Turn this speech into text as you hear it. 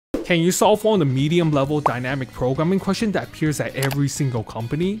Can you solve one of the medium-level dynamic programming question that appears at every single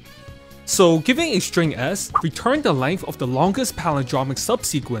company? So, given a string s, return the length of the longest palindromic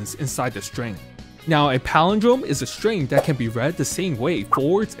subsequence inside the string. Now, a palindrome is a string that can be read the same way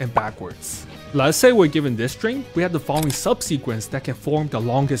forwards and backwards. Let's say we're given this string, we have the following subsequence that can form the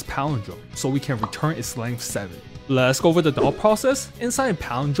longest palindrome, so we can return its length 7. Let's go over the thought process. Inside a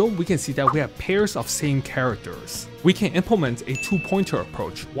palindrome, we can see that we have pairs of same characters. We can implement a 2-pointer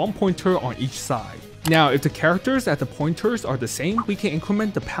approach, 1 pointer on each side. Now, if the characters at the pointers are the same, we can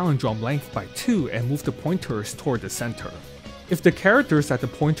increment the palindrome length by 2 and move the pointers toward the center. If the characters at the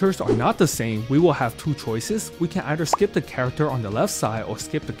pointers are not the same, we will have two choices. We can either skip the character on the left side or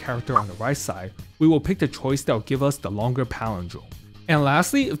skip the character on the right side. We will pick the choice that will give us the longer palindrome. And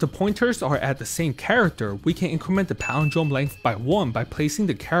lastly, if the pointers are at the same character, we can increment the palindrome length by 1 by placing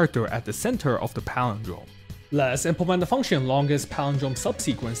the character at the center of the palindrome. Let's implement the function longest palindrome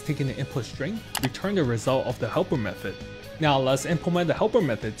subsequence, taking the input string, return the result of the helper method. Now let's implement the helper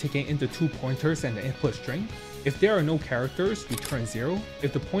method, taking in the 2 pointers and the input string. If there are no characters, return 0.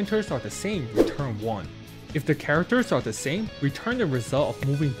 If the pointers are the same, return 1. If the characters are the same, return the result of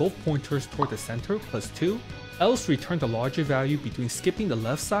moving both pointers toward the center plus 2. Else return the larger value between skipping the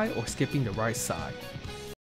left side or skipping the right side.